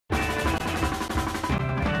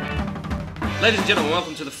Ladies and gentlemen,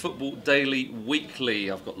 welcome to the Football Daily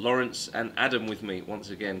Weekly. I've got Laurence and Adam with me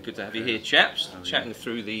once again. Good to have you here, chaps. Chatting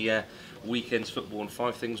through the weekend's football and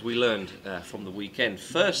 5 things we learned from the weekend.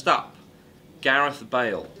 First up, Gareth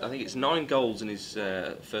Bale. I think it's 9 goals in his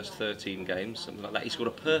first 13 games, something like that. He scored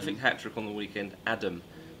a perfect hat-trick on the weekend. Adam,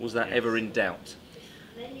 was that ever in doubt?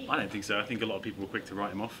 I don't think so. I think a lot of people were quick to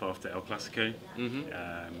write him off after El Clasico.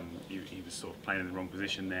 He was sort of playing in the wrong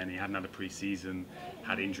position then. He hadn't had a pre-season,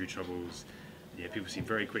 had injury troubles. Yeah, people seem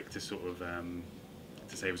very quick to sort of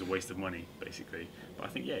to say it was a waste of money, basically. But I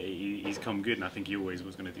think he's come good, and I think he always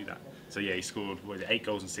was going to do that. So yeah, he scored 8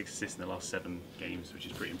 goals and 6 assists in the last 7 games, which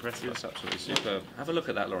is pretty impressive. That's absolutely superb. Have a look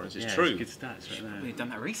at that, Laurence. It's true. true. It's good stats right there. We've done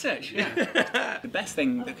that research. Yeah. The best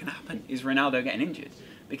thing that can happen is Ronaldo getting injured,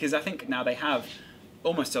 because I think now they have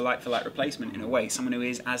almost a like-for-like replacement in a way. Someone who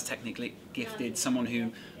is as technically gifted, someone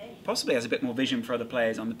who possibly has a bit more vision for other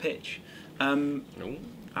players on the pitch.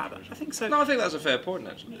 I think so. No, I think that's a fair point,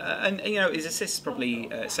 actually. And you know, his assists probably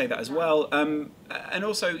say that as well. And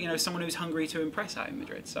also, you know, someone who's hungry to impress out in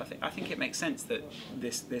Madrid. So I think it makes sense that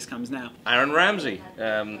this comes now. Aaron Ramsey,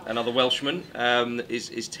 another Welshman,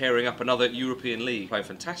 is tearing up another European league, playing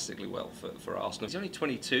fantastically well for Arsenal. He's only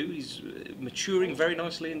 22. He's maturing very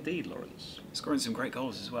nicely indeed, Laurence. Scoring some great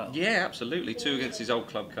goals as well. Yeah, absolutely. 2 against his old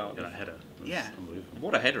club, Cardiff. That header. Yeah. Unbelievable.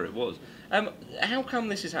 What a header it was. How come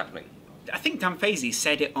this is happening? I think Dan Faisy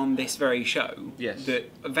said it on this very show,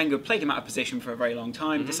 that Wenger played him out of position for a very long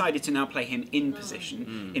time, decided to now play him in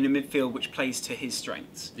position, in a midfield which plays to his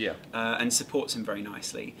strengths, and supports him very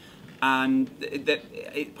nicely. And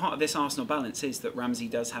part of this Arsenal balance is that Ramsey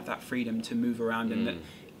does have that freedom to move around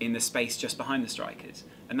in the space just behind the strikers.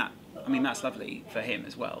 And that, I mean, that's lovely for him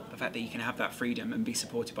as well. The fact that he can have that freedom and be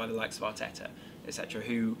supported by the likes of Arteta, etc.,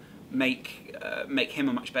 who make him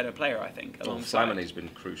a much better player, I think. Flamini's been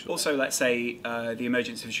crucial. Also, let's say the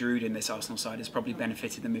emergence of Giroud in this Arsenal side has probably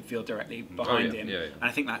benefited the midfield directly behind him. And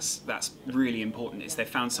I think that's really important. Is they've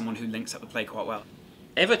found someone who links up the play quite well.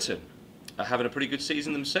 Everton are having a pretty good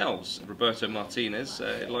season themselves. Roberto Martinez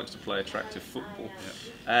likes to play attractive football.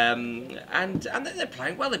 And they're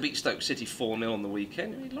playing well. They beat Stoke City 4-0 on the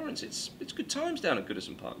weekend. I mean, Laurence, it's good times down at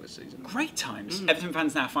Goodison Park this season. Great times. Everton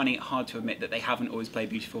fans now finding it hard to admit that they haven't always played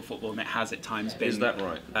beautiful football, and it has at times been. Is that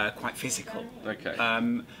right? Quite physical. Okay.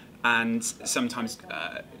 And sometimes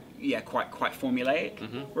quite formulaic.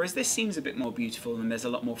 Whereas this seems a bit more beautiful, and there's a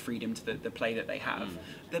lot more freedom to the play that they have.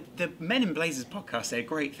 The Men in Blazers podcast say a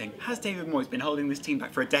great thing. Has David Moyes been holding this team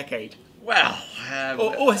back for a decade? Well,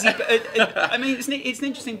 or has he? I mean, it's an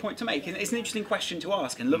interesting point to make, and it's an interesting question to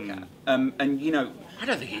ask and look at. And you know, I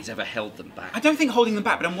don't think he's ever held them back. I don't think holding them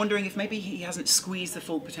back, but I'm wondering if maybe he hasn't squeezed the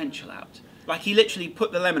full potential out. Like, he literally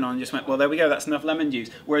put the lemon on and just went, well, there we go, that's enough lemon juice.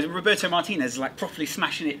 Whereas Roberto Martinez is like properly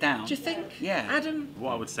smashing it down. Do you think? Yeah. Adam?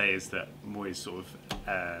 What I would say is that Moyes sort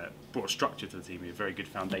of brought a structure to the team with very good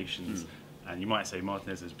foundations. And you might say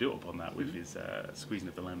Martinez has built upon that with his squeezing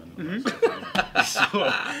of the lemon.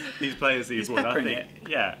 These players that he's brought, I think,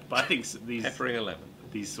 but I think these peppering a lemon.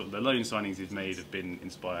 These sort of the loan signings he's made have been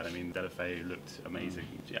inspired. I mean, Delafeu looked amazing.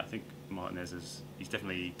 Yeah, I think Martinez he's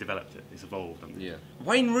definitely developed it. It's evolved.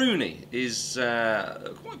 Wayne Rooney is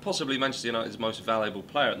quite possibly Manchester United's most valuable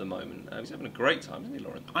player at the moment. He's having a great time, isn't he,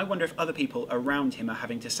 Laurence? I wonder if other people around him are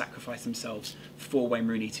having to sacrifice themselves for Wayne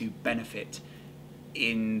Rooney to benefit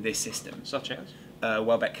in this system. Such as?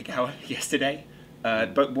 Welbeck Kagawa yesterday.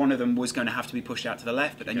 But one of them was going to have to be pushed out to the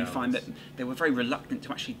left, but then you find that they were very reluctant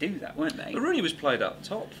to actually do that, weren't they? But Rooney was played up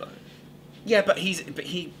top, though. Yeah, but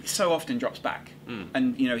he so often drops back,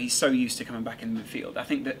 and you know, he's so used to coming back in the midfield. I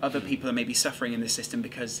think that other people are maybe suffering in this system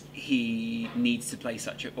because he needs to play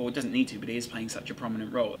or doesn't need to, but he is playing such a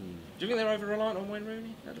prominent role. Do you think they're over-reliant on Wayne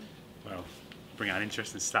Rooney, Adam? Well, bring out an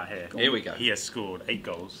interesting stat here. Here we go. He has scored 8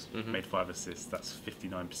 goals, made 5 assists. That's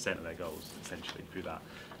 59% of their goals, essentially, through that.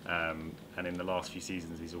 And in the last few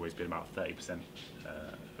seasons, he's always been about 30%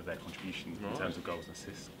 of their contribution in terms of goals and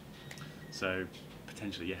assists. So,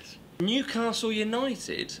 potentially, yes. Newcastle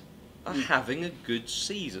United are having a good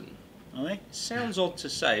season. Are they? Sounds odd to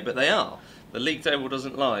say, but they are. The league table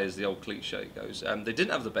doesn't lie, as the old cliche goes. They didn't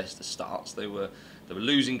have the best of starts. They were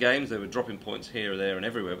losing games. They were dropping points here, there, and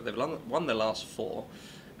everywhere. But they've won their last 4.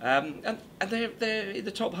 And they're in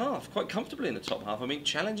the top half, quite comfortably in the top half. I mean,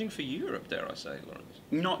 challenging for Europe, dare I say, Laurence?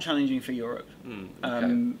 Not challenging for Europe.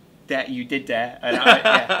 Okay. You did dare. And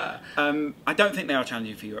I don't think they are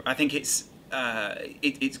challenging for Europe. I think it's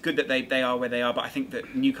good that they are where they are, but I think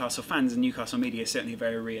that Newcastle fans and Newcastle media are certainly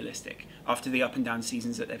very realistic. After the up and down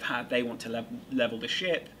seasons that they've had, they want to level the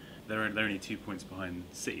ship. They're only 2 points behind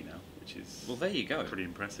City now, which is there you go. Pretty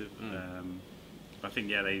impressive. I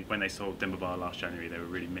think when they sold Demba Ba last January, they were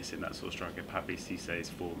really missing that sort of striker. Pape Cissé's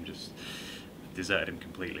form just deserted him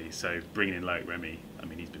completely. So bringing in Loic Remy, I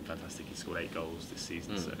mean, he's been fantastic. He's scored 8 goals this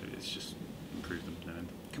season, so it's just improved them.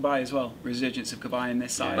 Cabaye as well, resurgence of Cabaye in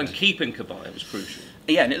this side. And keeping Cabaye was crucial.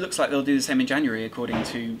 Yeah, and it looks like they'll do the same in January, according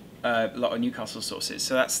to a lot of Newcastle sources.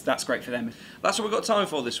 So that's great for them. That's what we've got time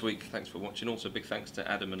for this week. Thanks for watching. Also, big thanks to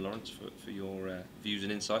Adam and Laurence for your views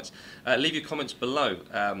and insights. Leave your comments below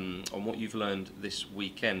on what you've learned this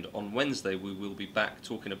weekend. On Wednesday, we will be back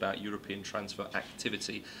talking about European transfer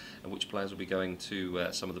activity and which players will be going to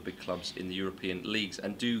some of the big clubs in the European leagues.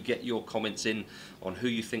 And do get your comments in on who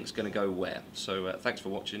you think's going to go where. So thanks for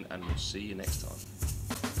watching, and we'll see you next time.